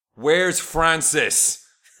Where's Francis?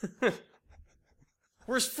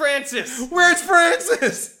 Where's Francis? Where's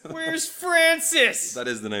Francis? Where's Francis? That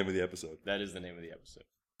is the name of the episode. That is the name of the episode.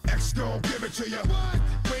 X gon' give it to you.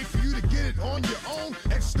 Wait for you to get it on your own.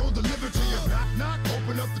 X gon' deliver to you. Knock, knock,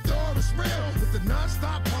 open up the door, it's real. With the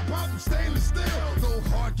non-stop pop out and stainless steel. Go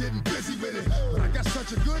hard getting busy with it. But I got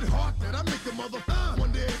such a good heart that I make the mother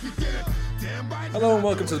one day if you get it. Damn right. Hello and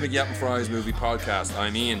welcome to the McYap and Fries Movie Podcast.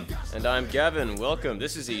 I'm Ian. And I'm Gavin. Welcome.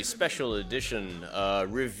 This is a special edition,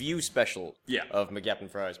 review special of McYap and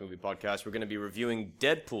Fries Movie Podcast. We're going to be reviewing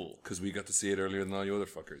Deadpool. Because we got to see it earlier than all you other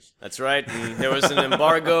fuckers. That's right. And there was an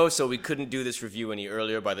embargo, so we couldn't do this review any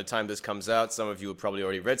earlier. By the time this comes out, some of you have probably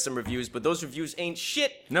already read some reviews, but those reviews ain't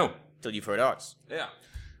shit. No. Till you've heard ours. Yeah.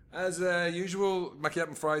 As usual, McYap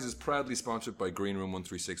and Fries is proudly sponsored by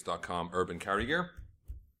greenroom136.com Urban Carry Gear.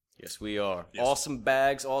 Yes, we are. Yes. Awesome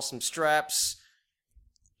bags, awesome straps.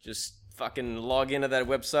 Just fucking log into that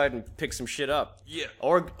website and pick some shit up. Yeah.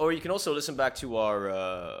 Or you can also listen back to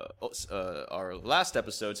our last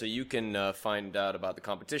episode, so you can find out about the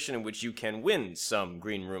competition in which you can win some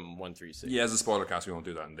Green Room 136. Yeah, as a spoiler cast, we won't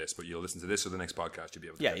do that in this, but you'll listen to this or the next podcast, you'll be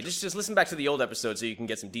able to. Yeah, you just listen back to the old episode so you can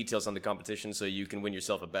get some details on the competition, so you can win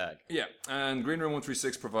yourself a bag. Yeah, and Green Room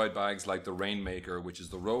 136 provide bags like the Rainmaker, which is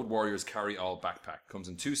the Road Warriors carry-all backpack. Comes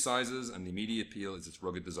in 2 sizes, and the immediate appeal is its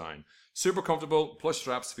rugged design. Super comfortable, plush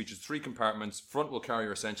straps, features 3 compartments. Front will carry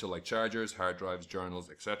your essential like chargers, hard drives, journals,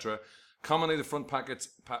 etc. Commonly, the front pockets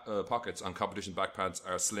on competition backpacks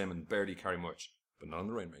are slim and barely carry much, but not on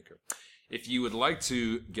the Rainmaker. If you would like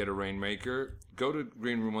to get a Rainmaker, go to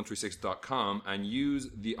greenroom136.com and use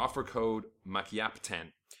the offer code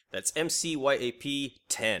MACYAP10. That's MCYAP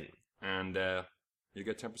 10. And you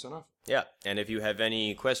get 10% off. Yeah, and if you have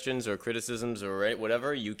any questions or criticisms or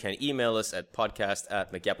whatever, you can email us at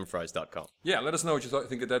podcast@mcyappandfries.com. Yeah, let us know what you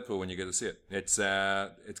think of Deadpool when you get to see it. It's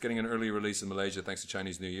getting an early release in Malaysia thanks to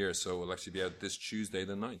Chinese New Year, so it'll actually be out this Tuesday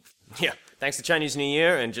the 9th. Yeah, thanks to Chinese New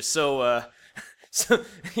Year, and just so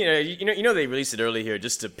you know they released it early here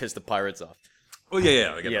just to piss the pirates off. Oh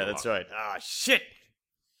yeah. Yeah, that's right. Ah, shit.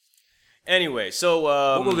 Anyway, so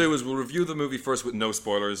what we'll do is we'll review the movie first with no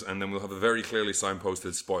spoilers, and then we'll have a very clearly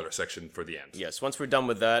signposted spoiler section for the end. Yes, once we're done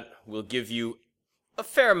with that, we'll give you a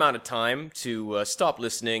fair amount of time to stop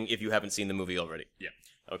listening if you haven't seen the movie already. Yeah.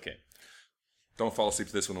 Okay. Don't fall asleep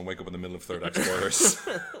to this one and wake up in the middle of third act spoilers.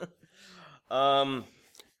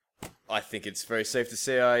 I think it's very safe to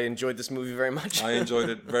say I enjoyed this movie very much. I enjoyed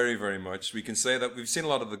it very, very much. We can say that we've seen a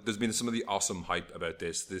lot of there's been some of the awesome hype about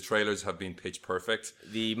this. The trailers have been pitch perfect.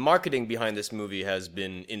 The marketing behind this movie has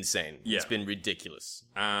been insane. Yeah. It's been ridiculous.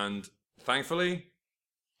 And thankfully,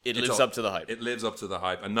 it lives up to the hype. It lives up to the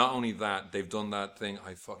hype. And not only that, they've done that thing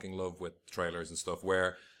I fucking love with trailers and stuff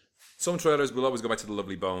where some trailers will always go back to the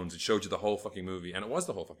lovely bones. It showed you the whole fucking movie. And it was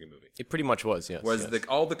the whole fucking movie. It pretty much was, yes. Whereas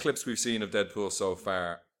all the clips we've seen of Deadpool so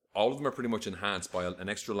far, all of them are pretty much enhanced by an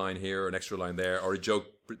extra line here, an extra line there, or a joke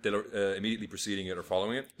immediately preceding it or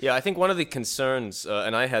following it. Yeah, I think one of the concerns,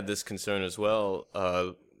 and I had this concern as well,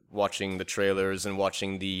 watching the trailers and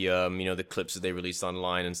watching the the clips that they released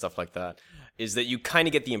online and stuff like that, is that you kind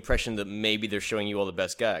of get the impression that maybe they're showing you all the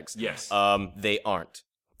best gags. Yes. They aren't.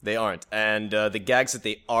 They aren't. And the gags that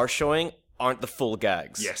they are showing aren't the full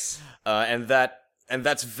gags. Yes. And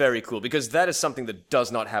that's very cool, because that is something that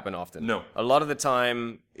does not happen often. No. A lot of the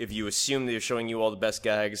time, if you assume they're showing you all the best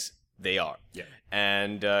gags, they are. Yeah.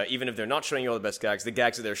 And even if they're not showing you all the best gags, the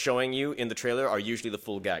gags that they're showing you in the trailer are usually the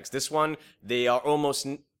full gags. This one, they are almost...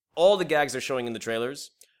 all the gags they're showing in the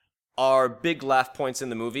trailers are big laugh points in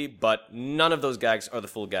the movie, but none of those gags are the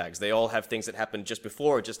full gags. They all have things that happen just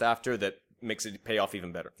before or just after that makes it pay off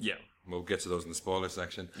even better. Yeah. We'll get to those in the spoiler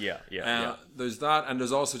section. Yeah. There's that, and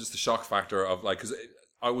there's also just the shock factor of, like, because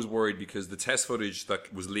I was worried because the test footage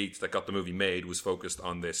that was leaked that got the movie made was focused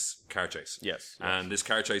on this car chase. Yes. And this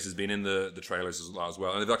car chase has been in the trailers as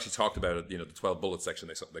well. And they've actually talked about it, the 12 bullet section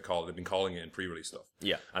they call it. They've been calling it in pre-release stuff.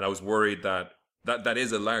 Yeah. And I was worried that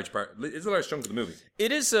is a large part, it's a large chunk of the movie.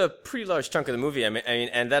 It is a pretty large chunk of the movie. I mean,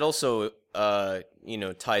 and that also,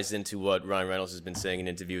 ties into what Ryan Reynolds has been saying in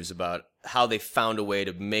interviews about how they found a way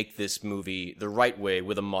to make this movie the right way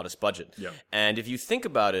with a modest budget. Yeah. And if you think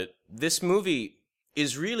about it, this movie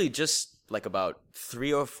is really just like about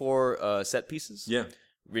 3 or 4 set pieces. Yeah.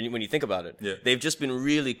 When you think about it. Yeah. They've just been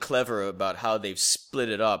really clever about how they've split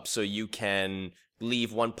it up so you can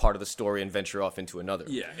leave one part of the story and venture off into another.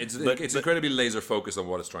 Yeah, it's incredibly laser focused on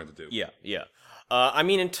what it's trying to do. Yeah. I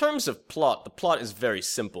mean, in terms of plot, the plot is very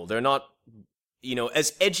simple. They're not,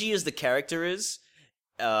 as edgy as the character is,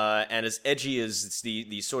 and as edgy as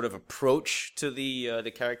the sort of approach to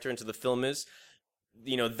the character and to the film is,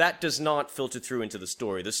 that does not filter through into the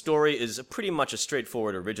story. The story is pretty much a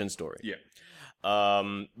straightforward origin story. Yeah.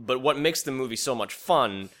 But what makes the movie so much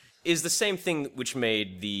fun is the same thing which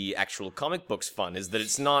made the actual comic books fun, is that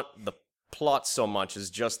it's not the plot so much as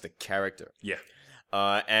just the character. Yeah.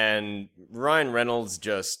 And Ryan Reynolds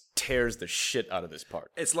just tears the shit out of this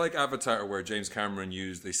part. It's like Avatar, where James Cameron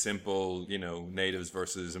used a simple, natives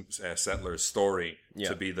versus settlers story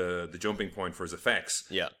to be the jumping point for his effects.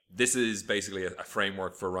 Yeah. This is basically a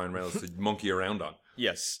framework for Ryan Reynolds to monkey around on.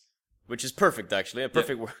 Yes. Which is perfect, actually. A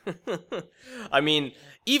perfect I mean,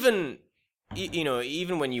 even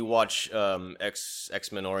when you watch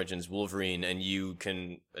X-Men Origins Wolverine, and you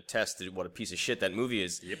can attest to what a piece of shit that movie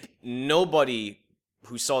is, nobody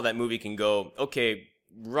who saw that movie can go, okay,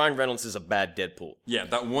 Ryan Reynolds is a bad Deadpool. Yeah,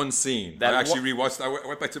 that one scene. I actually rewatched. I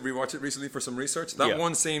went back to rewatch it recently for some research. That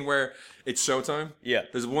one scene where it's showtime. Yeah.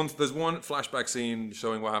 There's one flashback scene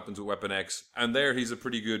showing what happens with Weapon X, and there he's a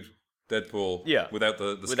pretty good Deadpool. Yeah. Without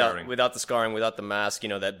the scarring. Without the scarring, without the mask.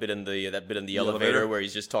 That bit in the elevator where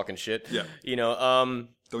he's just talking shit. Yeah.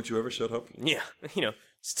 Don't you ever shut up? Yeah.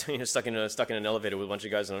 Stuck in an elevator with a bunch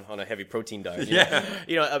of guys on a heavy protein diet.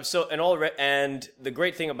 And the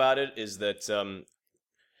great thing about it is that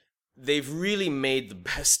they've really made the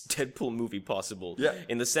best Deadpool movie possible. Yeah.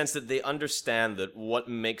 In the sense that they understand that what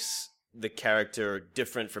makes the character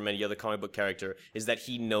different from any other comic book character is that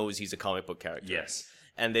he knows he's a comic book character. Yes.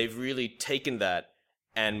 And they've really taken that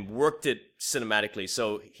and worked it cinematically.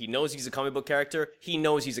 So he knows he's a comic book character. He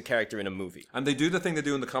knows he's a character in a movie. And they do the thing they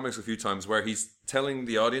do in the comics a few times where he's telling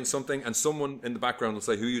the audience something and someone in the background will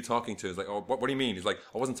say, who are you talking to? It's like, oh, what do you mean? He's like,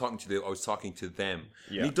 I wasn't talking to you, I was talking to them.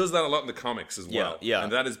 Yeah. And he does that a lot in the comics as well. Yeah.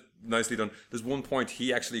 And that is nicely done. There's one point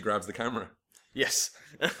he actually grabs the camera. Yes.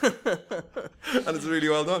 And it's really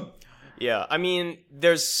well done. Yeah. I mean,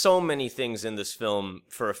 there's so many things in this film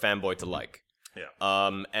for a fanboy to like.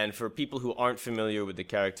 Yeah. And for people who aren't familiar with the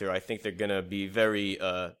character, I think they're gonna be very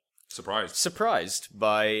surprised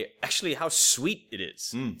by actually how sweet it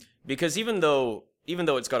is. Because even though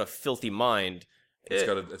it's got a filthy mind, it's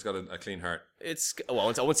got a clean heart. I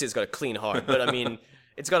wouldn't say it's got a clean heart, but I mean,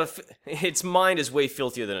 its mind is way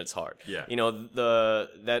filthier than its heart. Yeah.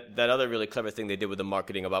 That other really clever thing they did with the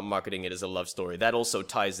marketing about marketing it as a love story, that also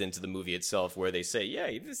ties into the movie itself, where they say,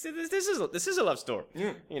 yeah, this is a love story.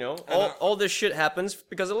 Yeah. All this shit happens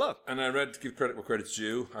because of love. And I read, to give credit where credit's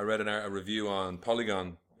due, I read a review on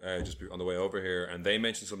Polygon just on the way over here, and they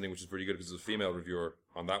mentioned something which is pretty good because there's a female reviewer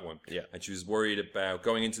on that one. Yeah. And she was worried about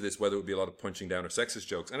going into this whether it would be a lot of punching down or sexist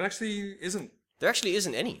jokes, and it actually isn't. There actually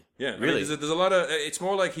isn't any. Yeah, really. I mean, there's a lot of. It's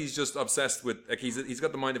more like he's just obsessed with. Like he's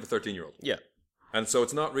got the mind of a 13-year-old. Yeah. And so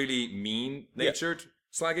it's not really mean-natured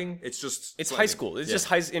slagging. It's just. It's slagging. high school. It's just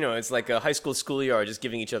high. It's like a high school schoolyard just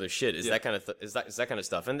giving each other shit. Is that kind of is that kind of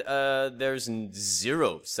stuff? And there's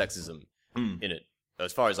zero sexism in it,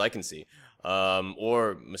 as far as I can see,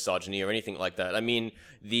 or misogyny or anything like that. I mean,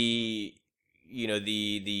 the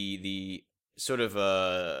sort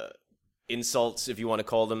of insults, if you want to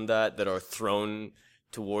call them that are thrown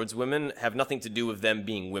towards women have nothing to do with them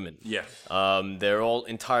being women. Yeah. They're all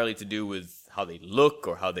entirely to do with how they look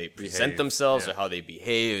or how they present themselves or how they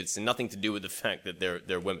behave. It's nothing to do with the fact that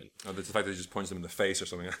they're women. Oh, it's the fact that he just punch them in the face or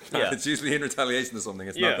something like that. Yeah. It's usually in retaliation to something.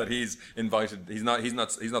 It's not that he's invited. He's not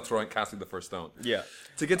casting the first stone. Yeah.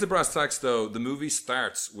 To get to brass tacks, though, the movie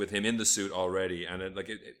starts with him in the suit already, and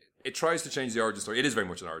it tries to change the origin story. It is very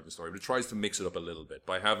much an origin story, but it tries to mix it up a little bit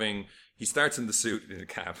by he starts in the suit in a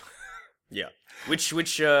cab. Yeah. Which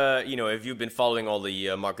if you've been following all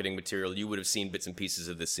the marketing material, you would have seen bits and pieces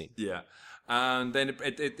of this scene. Yeah. And then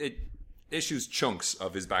it issues chunks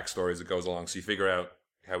of his backstory as it goes along, so you figure out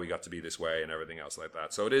how he got to be this way and everything else like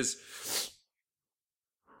that. So it is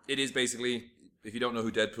basically, if you don't know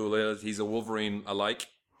who Deadpool is, he's a Wolverine alike.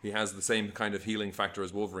 He has the same kind of healing factor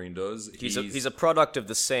as Wolverine does. He's a product of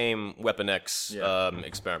the same Weapon X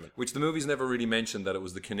experiment. Which the movies never really mentioned that it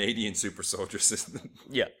was the Canadian super soldier system.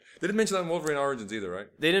 Yeah. They didn't mention that in Wolverine Origins either, right?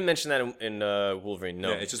 They didn't mention that in Wolverine,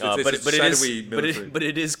 no. Yeah, it's just shadowy military. But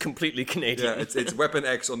it is completely Canadian. Yeah, it's Weapon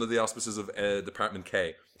X under the auspices of Department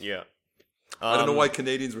K. Yeah. I don't know why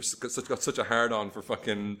Canadians got such a hard-on for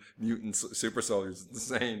fucking mutant super soldiers.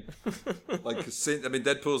 It's insane.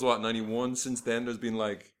 Deadpool's 91. Since then, there's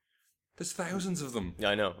thousands of them. Yeah,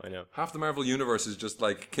 I know. Half the Marvel universe is just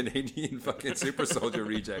like Canadian fucking super soldier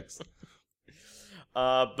rejects.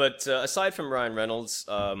 But aside from Ryan Reynolds,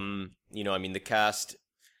 the cast,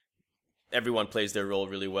 everyone plays their role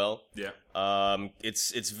really well. Yeah.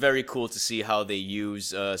 It's very cool to see how they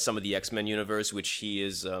use some of the X-Men universe, which he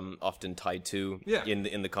is often tied to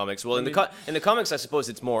in the comics. Well, in the comics, I suppose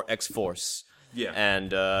it's more X-Force. Yeah.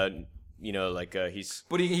 And he's...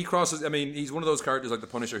 But he crosses, I mean, he's one of those characters like the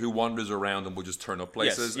Punisher who wanders around and will just turn up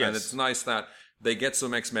places. Yes. And it's nice that they get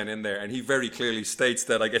some X-Men in there, and he very clearly states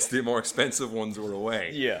that I guess the more expensive ones were away.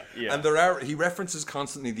 Yeah. And he references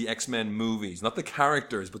constantly the X-Men movies, not the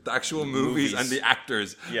characters, but the actual movies and the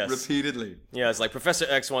actors repeatedly. Yeah, it's like Professor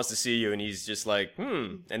X wants to see you, and he's just like,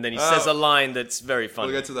 and then he says a line that's very funny.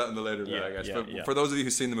 We'll get to that in the later bit, I guess. For those of you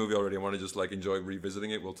who've seen the movie already and want to just like enjoy revisiting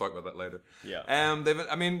it, we'll talk about that later. Yeah.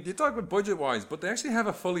 You talk about budget-wise, but they actually have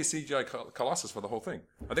a fully CGI Colossus for the whole thing.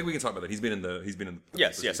 I think we can talk about that. He's been in the.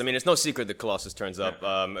 Yes. I mean, it's no secret that Colossus turns up,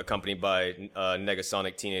 accompanied by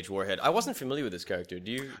Negasonic Teenage Warhead. I wasn't familiar with this character. Do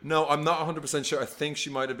you? No, I'm not 100% sure. I think she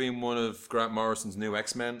might have been one of Grant Morrison's new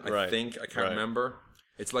X-Men. I can't remember.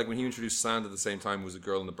 It's like when he introduced Sand at the same time, was a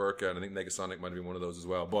girl in the burqa, and I think Negasonic might have been one of those as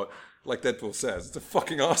well. But like Deadpool says, it's a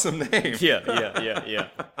fucking awesome name. Yeah.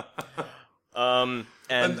 And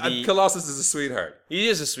Colossus is a sweetheart. He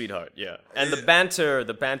is a sweetheart, yeah. And the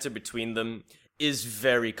banter between them is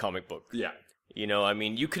very comic book. Yeah. I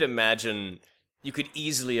mean, you could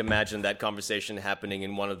easily imagine that conversation happening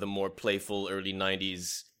in one of the more playful early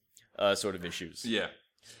 90s sort of issues. Yeah.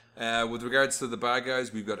 With regards to the bad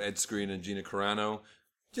guys, we've got Ed Skrein and Gina Carano.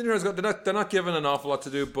 They're not given an awful lot to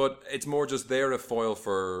do, but it's more just they're a foil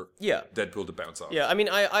for Deadpool to bounce off. Yeah, I mean,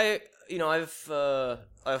 I've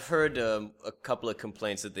heard a couple of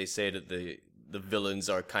complaints that they say that the villains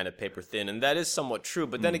are kind of paper thin, and that is somewhat true.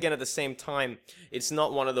 But then again, at the same time, it's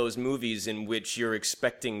not one of those movies in which you're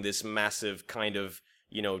expecting this massive kind of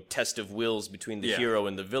test of wills between the hero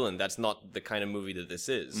and the villain. That's not the kind of movie that this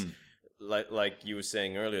is. Like you were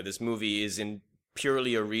saying earlier, this movie is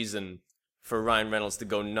purely a reason for Ryan Reynolds to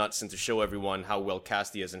go nuts and to show everyone how well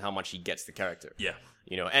cast he is and how much he gets the character. Yeah.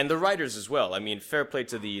 And the writers as well. I mean, fair play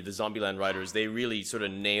to the Zombieland writers. They really sort of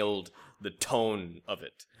nailed the tone of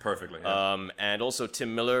it. Perfectly. Yeah. And also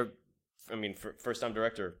Tim Miller, first-time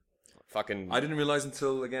director. I didn't realize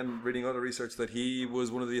until, again, reading other research that he was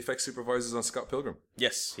one of the effects supervisors on Scott Pilgrim.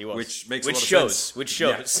 Yes, he was. Which makes a lot of sense. Which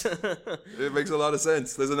shows. Yeah. It makes a lot of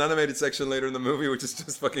sense. There's an animated section later in the movie which is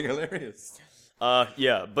just fucking hilarious.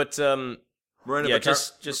 But... Miranda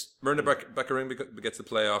Baccarin gets to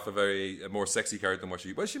play off a more sexy character than what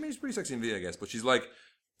she... Well, she's pretty sexy in V, I guess, but she's like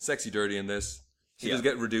sexy dirty in this. She does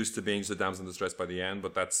get reduced to being the damsel in distress by the end,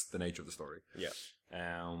 but that's the nature of the story. Yeah.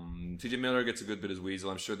 TJ Miller gets a good bit as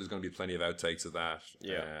Weasel. I'm sure there's going to be plenty of outtakes of that.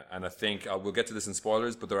 Yeah. And I think we'll get to this in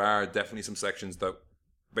spoilers, but there are definitely some sections that,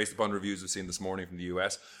 based upon reviews we've seen this morning from the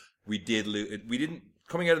US,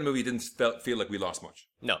 coming out of the movie, it didn't feel like we lost much.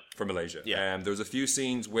 No. For Malaysia. Yeah. There was a few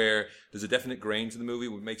scenes where there's a definite grain to the movie,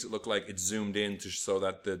 which makes it look like it's zoomed in so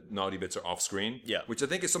that the naughty bits are off screen. Yeah. Which I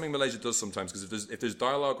think is something Malaysia does sometimes, because if there's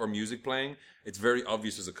dialogue or music playing, it's very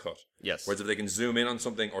obvious as a cut. Yes. Whereas if they can zoom in on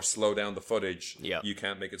something or slow down the footage, yeah, you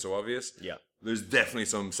can't make it so obvious. Yeah. There's definitely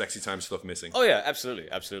some sexy time stuff missing. Oh yeah, absolutely.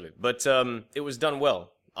 But it was done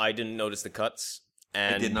well. I didn't notice the cuts.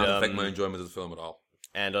 And it did not affect my enjoyment of the film at all.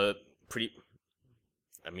 And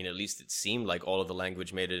at least it seemed like all of the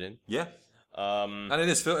language made it in. Yeah. And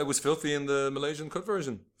it was filthy in the Malaysian cut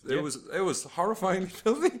version. It was horrifyingly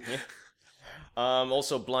filthy. Yeah.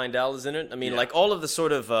 Also, Blind Al is in it. I mean, like all of the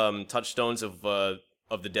sort of touchstones of the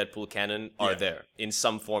Deadpool canon are there in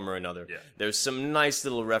some form or another. Yeah. There's some nice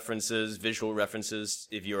little references, visual references.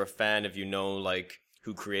 If you're a fan, if you know like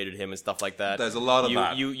who created him and stuff like that. There's a lot of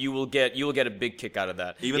that. You will get a big kick out of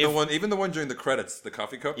that. Even the one during the credits, the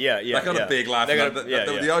coffee cup. Yeah. That got a big laugh.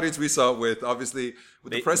 The audience we saw it with, obviously,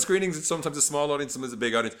 with the press screenings, it's sometimes a small audience, sometimes a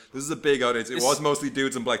big audience. This is a big audience. It was mostly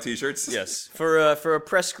dudes in black t-shirts. Yes. For a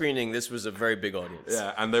press screening, this was a very big audience.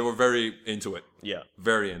 Yeah, and they were very into it. Yeah.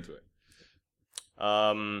 Very into it.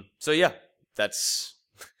 So yeah, that's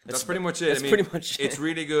pretty much it. Pretty much it. It's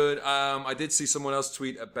really good. I did see someone else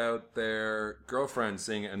tweet about their girlfriend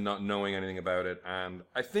seeing it and not knowing anything about it, and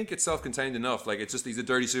I think it's self-contained enough. Like, it's just he's a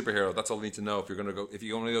dirty superhero. That's all you need to know if you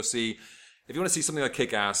want to see something like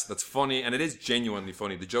Kick-Ass that's funny, and it is genuinely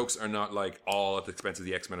funny. The jokes are not like all at the expense of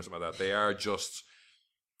the X-Men or something like that. They are just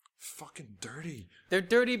fucking dirty. They're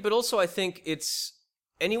dirty, but also I think it's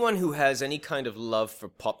anyone who has any kind of love for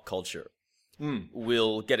pop culture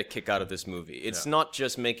will get a kick out of this movie. It's not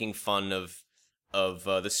just making fun of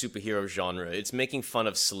the superhero genre. It's making fun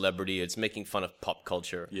of celebrity. It's making fun of pop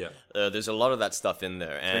culture. Yeah. There's a lot of that stuff in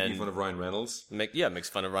there. And making fun of Ryan Reynolds. Makes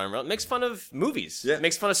fun of Ryan Reynolds. Makes fun of movies. Yeah.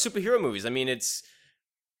 Makes fun of superhero movies. I mean, it's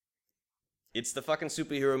the fucking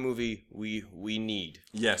superhero movie we need.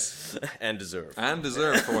 Yes. And deserve.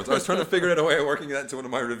 For once. I was trying to figure out a way of working that into one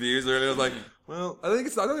of my reviews earlier. I was like, well, I don't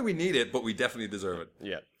think we need it, but we definitely deserve it.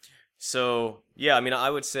 Yeah. So yeah, I mean, I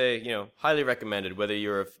would say, highly recommended. Whether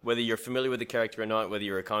you're familiar with the character or not, whether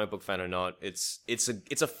you're a comic book fan or not, it's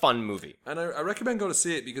a fun movie. And I recommend go to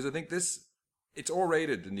see it because I think it's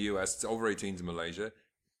R-rated in the US. It's over 18s in Malaysia.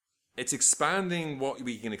 It's expanding what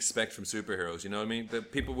we can expect from superheroes. You know what I mean? The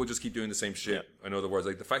people will just keep doing the same shit. Yeah. In other words,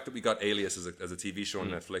 like the fact that we got Alias as a TV show on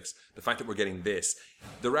Netflix, the fact that we're getting this,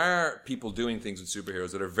 there are people doing things with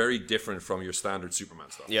superheroes that are very different from your standard Superman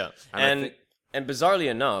stuff. Yeah, and and bizarrely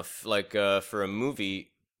enough, like for a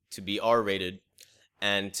movie to be R-rated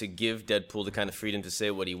and to give Deadpool the kind of freedom to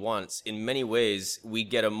say what he wants, in many ways we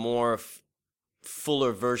get a more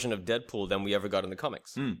fuller version of Deadpool than we ever got in the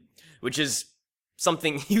comics, which is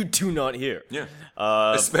something you do not hear. Yeah,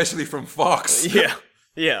 especially from Fox.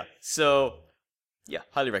 Yeah. So, yeah,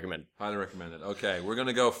 highly recommend. Highly recommended. Okay, we're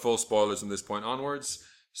gonna go full spoilers from this point onwards.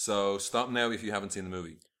 So stop now if you haven't seen the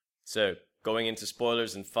movie. So going into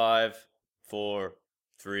spoilers in 5, 4,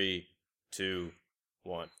 3, 2,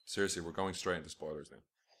 1. Seriously, we're going straight into spoilers now.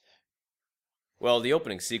 Well, the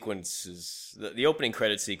opening sequence is the opening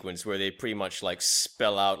credit sequence where they pretty much like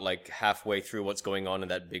spell out like halfway through what's going on in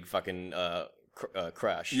that big fucking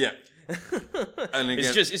crash. Yeah. And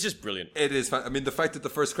again, it's just brilliant. It is. I mean, the fact that the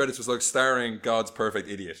first credits was like starring God's perfect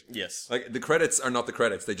idiot. Yes. Like the credits are not the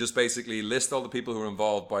credits. They just basically list all the people who are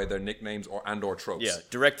involved by their nicknames or tropes. Yeah.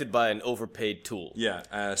 Directed by an overpaid tool.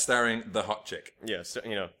 Yeah. Starring the hot chick. Yeah. So,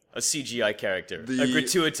 a CGI character, a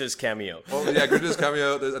gratuitous cameo. Oh yeah, gratuitous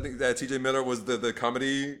cameo. I think T.J. Miller was the comic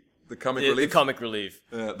relief. The comic relief.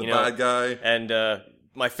 The bad guy. And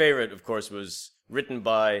my favorite, of course, was written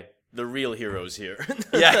by the real heroes here.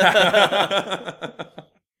 Yeah.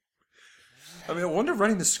 I mean, I wonder,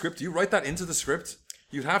 writing the script, do you write that into the script?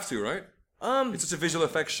 You'd have to, right? It's such a visual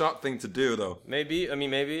effects shot thing to do, though. Maybe.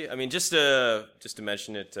 Just to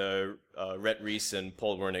mention it, Rhett Reese and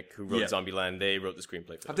Paul Wernick, who wrote Zombieland, they wrote the screenplay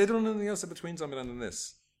for it. Have they done anything else in between Zombieland and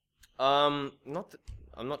this? I'm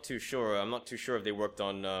not too sure. I'm not too sure if they worked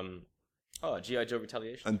on G.I. Joe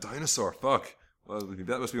Retaliation. And Dinosaur, fuck. Well,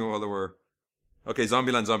 that must be while they were... Okay,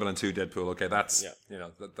 Zombieland 2, Deadpool. Okay, that's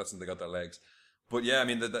that's when they got their legs. But yeah, I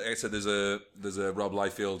mean, like I said, there's a Rob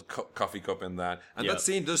Liefeld coffee cup in that, and that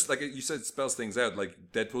scene does, like you said, spells things out. Like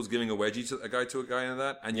Deadpool's giving a wedgie to a guy in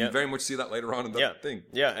that, and you very much see that later on in that thing.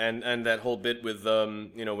 Yeah, and that whole bit with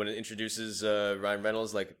when it introduces Ryan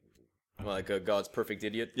Reynolds like a God's perfect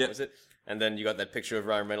idiot. Yeah. Was it? And then you got that picture of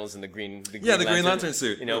Ryan Reynolds in the Green Green Lantern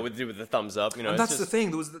suit. With the thumbs up. And that's the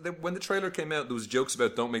thing. When the trailer came out, there was jokes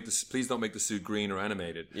about please don't make the suit green or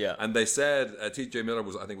animated. Yeah. And they said T.J. Miller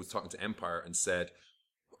was talking to Empire and said,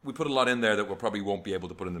 we put a lot in there that we probably won't be able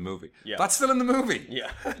to put in the movie. Yeah. That's still in the movie.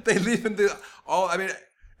 Yeah. They leave in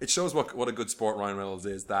it shows what a good sport Ryan Reynolds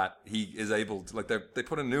is, that he is able to, like, they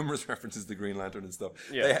put in numerous references to Green Lantern and stuff.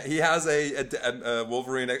 Yeah. He has a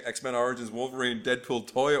Wolverine, X-Men Origins Wolverine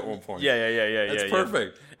Deadpool toy at one point. Yeah. It's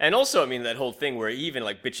perfect. And also, I mean, that whole thing where he even,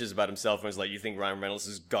 like, bitches about himself and is like, you think Ryan Reynolds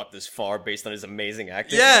has got this far based on his amazing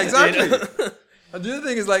acting? Yeah, exactly. And the other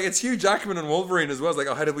thing is, like, it's Hugh Jackman and Wolverine as well. It's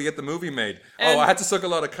like, how did we get the movie made? I had to suck a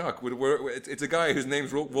lot of cock. It's a guy whose name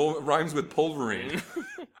rhymes with Pulverine.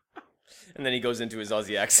 And then he goes into his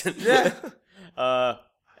Aussie accent. Yeah.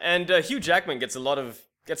 And Hugh Jackman gets a lot of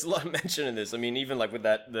mention in this. I mean, even like with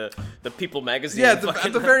the People magazine. Yeah,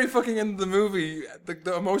 at the very fucking end of the movie,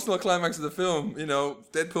 the emotional climax of the film,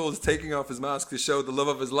 Deadpool is taking off his mask to show the love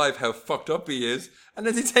of his life how fucked up he is, and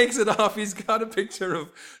as he takes it off, he's got a picture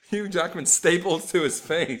of Hugh Jackman stapled to his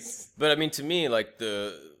face. But I mean, to me, like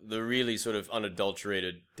the really sort of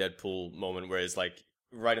unadulterated Deadpool moment, where it's like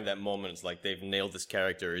right in that moment, it's like they've nailed this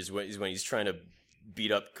character. Is when he's trying to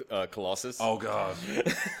beat up Colossus. Oh god,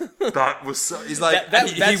 that was so. He's like,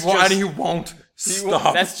 he won't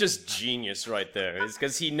stop. That's just genius right there. It's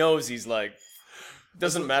because he knows he's like,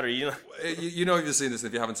 doesn't matter. You know if you've seen this.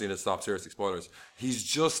 If you haven't seen it, stop. Seriously, spoilers. He's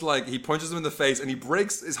just like, he punches him in the face and he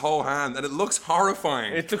breaks his whole hand, and it looks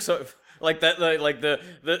horrifying. It looks so. Like that, like the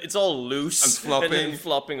it's all loose and flopping, and then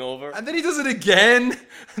flopping over, and then he does it again,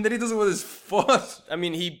 and then he does it with his foot. I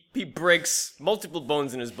mean, he breaks multiple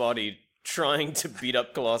bones in his body trying to beat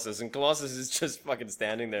up Colossus, and Colossus is just fucking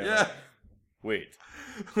standing there. Yeah. Like, wait.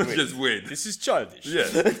 Just wait. This is childish.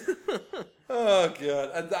 Yeah. Oh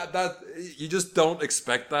god, and that you just don't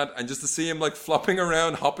expect that, and just to see him like flopping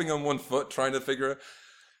around, hopping on one foot, trying to figure out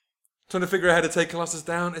how to take Colossus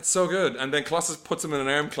down. It's so good. And then Colossus puts him in an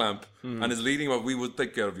arm clamp and is leading what we would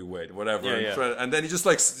think out of your weight, whatever. And then he just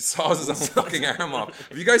like saws his own fucking arm off.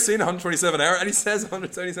 Have you guys seen 127 hours? And he says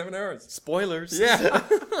 127 hours. Spoilers. Yeah.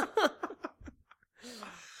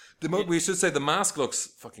 We should say the mask looks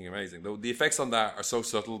fucking amazing. The effects on that are so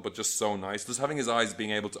subtle, but just so nice. Just having his eyes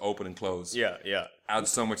being able to open and close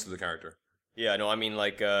adds so much to the character. Yeah, no, I mean,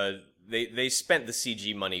 like, they spent the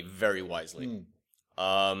CG money very wisely.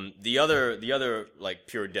 The other, like,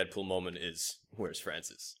 pure Deadpool moment is, where's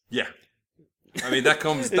Francis? Yeah. I mean, that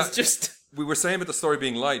comes... It's just... We were saying about the story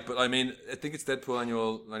being light, but I mean, I think it's Deadpool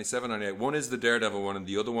Annual 97, 98. One is the Daredevil one, and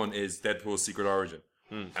the other one is Deadpool's Secret Origin.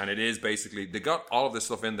 And it is basically, they got all of this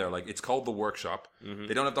stuff in there. Like, it's called The Workshop.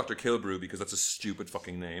 They don't have Dr. Kilbrew because that's a stupid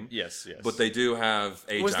fucking name. Yes. But they do have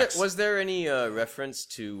Ajax. Was there any reference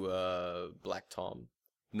to Black Tom?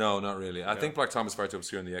 No, not really. I think Black Tom is far too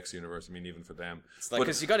obscure in the X universe. I mean, even for them. It's like,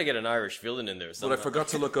 because you got to get an Irish villain in there. But I forgot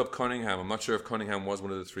to look up Cunningham. I'm not sure if Cunningham was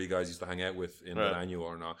one of the three guys he used to hang out with in the annual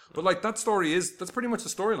or not. But like, that's pretty much the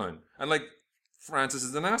storyline. And like, Francis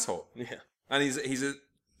is an asshole. Yeah. And he's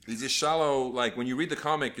a shallow, like, when you read the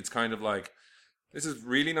comic, it's kind of like, this is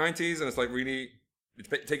really 90s, and it's like really, it's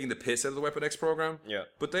taking the piss out of the Weapon X program. Yeah.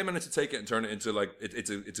 But they managed to take it and turn it into, like, it's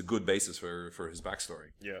a good basis for his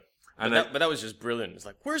backstory. Yeah. And but that was just brilliant. It's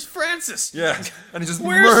like, where's Francis? Yeah. And he's just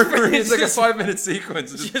Where's murdering. It's like a Francis? 5-minute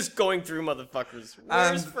sequence. Just going through motherfuckers.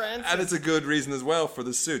 Where's Francis? And it's a good reason as well for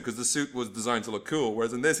the suit, because the suit was designed to look cool,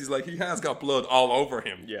 whereas in this, he's like, he has got blood all over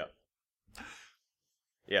him. Yeah.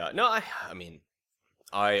 Yeah. No, I mean...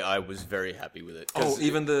 I was very happy with it.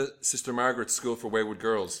 Even the Sister Margaret's School for Wayward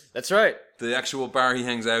Girls. That's right. The actual bar he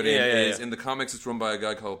hangs out in is, yeah. in the comics, it's run by a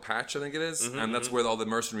guy called Patch, I think it is. And that's where all the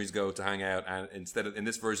mercenaries go to hang out. And instead of, in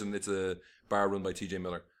this version, it's a bar run by TJ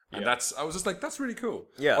Miller. And I was just like, that's really cool.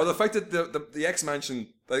 Yeah. Or the fact that the X-Mansion,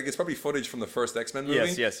 like, it's probably footage from the first X-Men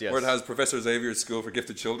movie. Yes. Where it has Professor Xavier's School for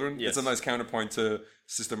Gifted Children. Yes. It's a nice counterpoint to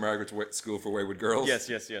Sister Margaret's School for Wayward Girls. Yes.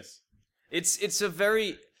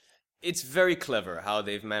 It's very clever how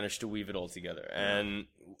they've managed to weave it all together. And,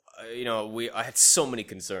 I had so many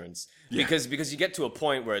concerns. Because you get to a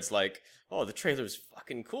point where it's like, oh, the trailer's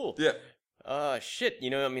fucking cool. Yeah. Shit,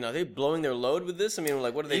 I mean, are they blowing their load with this? I mean,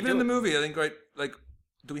 like, what are they doing? Even in the movie, I think, right, like,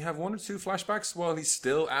 do we have one or two flashbacks while he's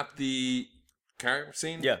still at the car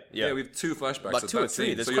scene? Yeah. We have two flashbacks About at two that or three.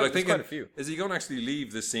 scene. There's So quite, you're like thinking, quite a few. is he going to actually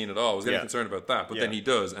leave this scene at all? I was getting concerned about that. But then he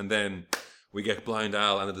does. And then we get Blind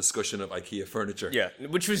Al and a discussion of IKEA furniture. Yeah,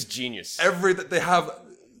 which was genius. They have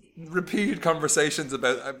repeated conversations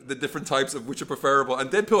about the different types of which are preferable.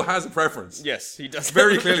 And Deadpool has a preference. Yes, he does.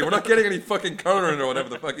 Very clearly. We're not getting any fucking coloring or whatever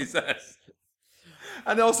the fuck he says.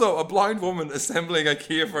 And also, a blind woman assembling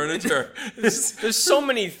IKEA furniture. There's so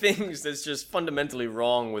many things that's just fundamentally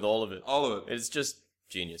wrong with all of it. All of it. It's just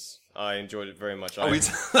genius. I enjoyed it very much. What did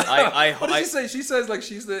she say? She says, like,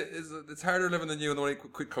 it's harder living than you and only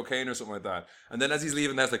quit cocaine or something like that. And then as he's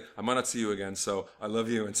leaving, that's like, I might not see you again, so I love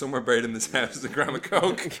you. And somewhere buried in this house is a gram of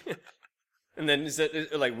coke. And then is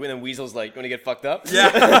that like when Weasel's like, "Want to get fucked up?" Yeah.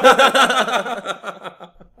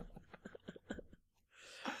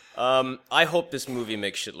 I hope this movie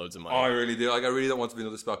makes shitloads of money. Oh, I really do. Like, I really don't want to be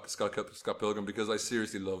another Scott Pilgrim because I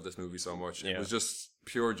seriously love this movie so much. Yeah. It was just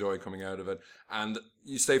pure joy coming out of it. And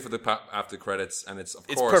you stay for the after credits, and it's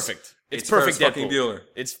It's perfect. It's perfect Ferris fucking Deadpool. Bueller.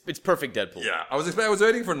 It's perfect Deadpool. Yeah, I was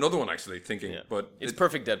waiting for another one actually, thinking, but It's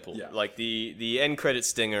perfect Deadpool. Yeah. Like the end credit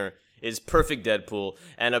stinger is perfect Deadpool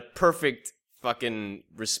and a perfect fucking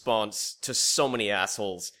response to so many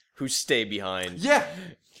assholes who stay behind. yeah.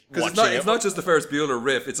 Because it's not just the Ferris Bueller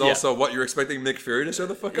riff, it's also what you're expecting Nick Fury to show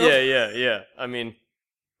the fuck up. Yeah. I mean,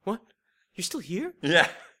 what? You're still here? Yeah.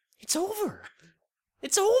 It's over.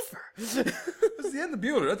 It's over. It's the end of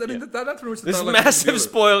Bueller. That's pretty much the There's timeline massive of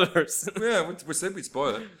Bueller. spoilers. Yeah, we said we'd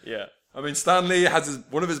spoil it. Yeah. I mean, Stan Lee has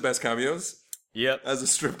one of his best cameos Yep. as a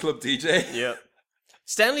strip club DJ. Yep.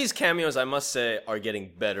 Stanley's cameos, I must say, are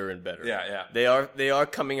getting better and better. Yeah. They are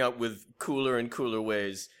coming up with cooler and cooler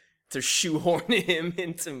ways to shoehorn him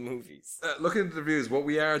into movies. Looking at the reviews, what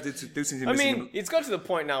we are do seem to be missing. It's got to the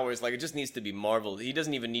point now where it's like it just needs to be Marvel. He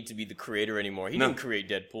doesn't even need to be the creator anymore. He didn't create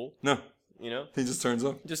Deadpool. No. You know? He just turns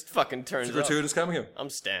up. Just fucking turns It's a up. gratuitous cameo. I'm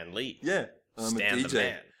Stan Lee. Yeah. I'm Stan a the DJ.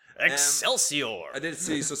 man. Excelsior! I did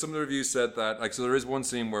see, so some of the reviews said that, like, so there is one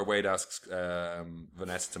scene where Wade asks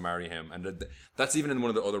Vanessa to marry him, and that's even in one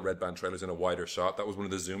of the other Red Band trailers in a wider shot. That was one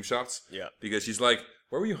of the zoom shots. Yeah. Because she's like,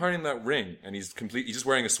 where were you hiding that ring? And he's just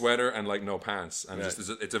wearing a sweater and, like, no pants. And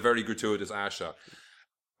it's a very gratuitous ass shot.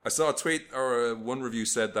 I saw a tweet, or one review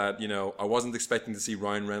said that, I wasn't expecting to see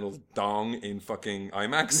Ryan Reynolds' dong in fucking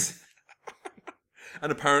IMAX.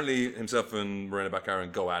 And apparently himself and Morena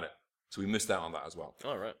Baccarin go at it. So we missed out on that as well.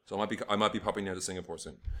 All right. So I might be popping down to Singapore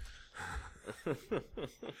soon.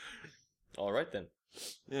 All right then.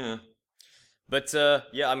 Yeah. But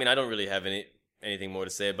I mean, I don't really have anything more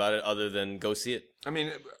to say about it other than go see it. I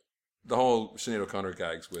mean, the whole Sinead O'Connor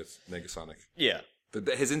gags with Negasonic. Yeah.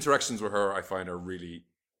 His interactions with her, I find, are really,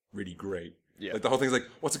 really great. Yeah. Like the whole thing's like,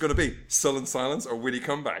 what's it going to be? Sullen silence or witty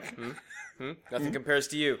comeback? Nothing compares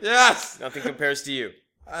to you. Yes! Nothing compares to you.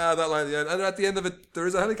 That line, yeah. And at the end of it, there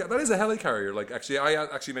is a helicarrier. That is a helicarrier. Like, actually, I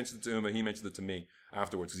actually mentioned it to him, and he mentioned it to me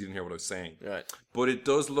afterwards because he didn't hear what I was saying. Right. But it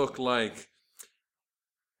does look like,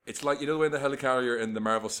 it's like, you know the way the helicarrier in the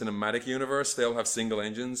Marvel Cinematic Universe, they all have single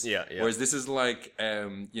engines? Yeah. Whereas this is like,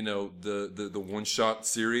 the one-shot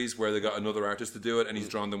series where they got another artist to do it, and he's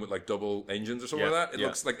drawn them with like double engines or something like that. It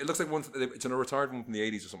looks like one, it's an retired one from the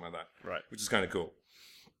 80s or something like that. Right. Which is kind of cool.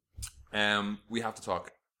 We have to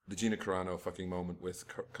talk the Gina Carano fucking moment with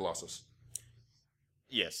Colossus.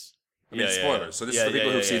 Yes. I mean, spoilers. So this is the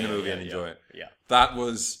people who've seen the movie and enjoy it. Yeah. That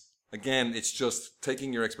was, again, it's just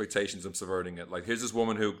taking your expectations and subverting it. Like, here's this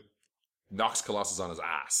woman who knocks Colossus on his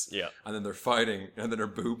ass. Yeah. And then they're fighting, and then her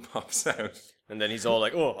boob pops out. And then he's all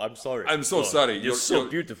like, "Oh, I'm sorry. I'm so sorry. You're so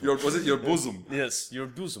beautiful. Was it your bosom?" Yes, your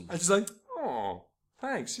bosom. And she's like, "Oh,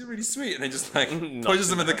 thanks. You're really sweet." And then just like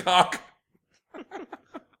pushes him in the cock.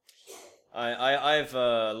 I've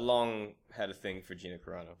long had a thing for Gina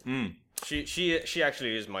Carano. She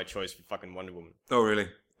actually is my choice for fucking Wonder Woman. Oh really?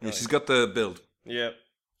 Yeah, she's got the build. Yeah.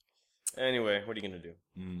 Anyway, what are you gonna do?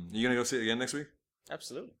 You gonna go see it again next week?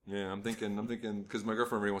 Absolutely. Yeah, I'm thinking because my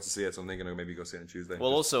girlfriend really wants to see it, so I'm thinking I'll maybe go see it on Tuesday.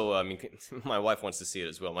 Well, also, I mean, my wife wants to see it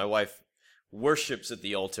as well. My wife worships at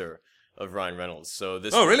the altar of Ryan Reynolds. So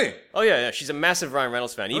this. Oh really? Oh yeah. She's a massive Ryan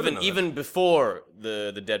Reynolds fan. Even before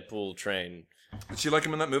the Deadpool train. Did she like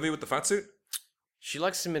him in that movie with the fat suit? She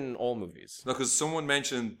likes him in all movies. No, because someone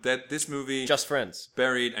mentioned that this movie... Just Friends.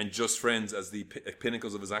 Buried and Just Friends as the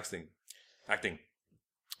pinnacles of his acting.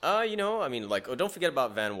 I mean, like, don't forget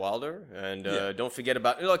about Van Wilder, and don't forget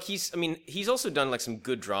about... Like, he's also done, like, some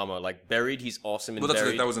good drama. Like, Buried, he's awesome in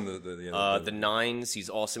Buried. That was in the Nines,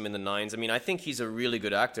 he's awesome in The Nines. I mean, I think he's a really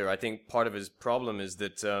good actor. I think part of his problem is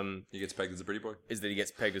that... he gets pegged as a pretty boy.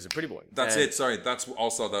 That's it, sorry. That's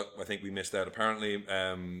also that I think we missed out. Apparently,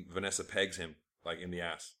 Vanessa pegs him. Like, in the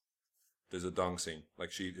ass. There's a dong scene.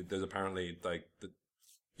 Like, there's apparently, like,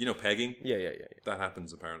 pegging? Yeah. That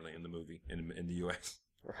happens, apparently, in the movie, in the US.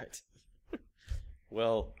 Right.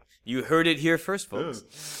 Well, you heard it here first,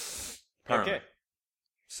 folks. Okay.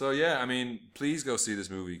 So, yeah, I mean, please go see this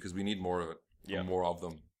movie, because we need more of it. Yeah. More of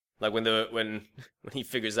them. Like, when he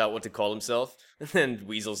figures out what to call himself, and then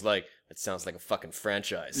Weasel's like, that sounds like a fucking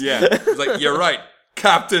franchise. Yeah. It's like, you're right.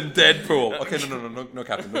 Captain Deadpool. Okay, no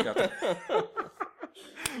Captain.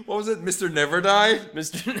 What was it? Mr. Never Die?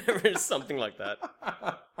 Mr. Never, something like that.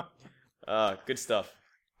 Good stuff.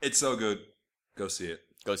 It's so good. Go see it.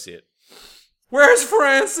 Go see it. Where's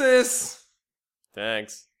Francis?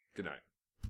 Thanks. Good night.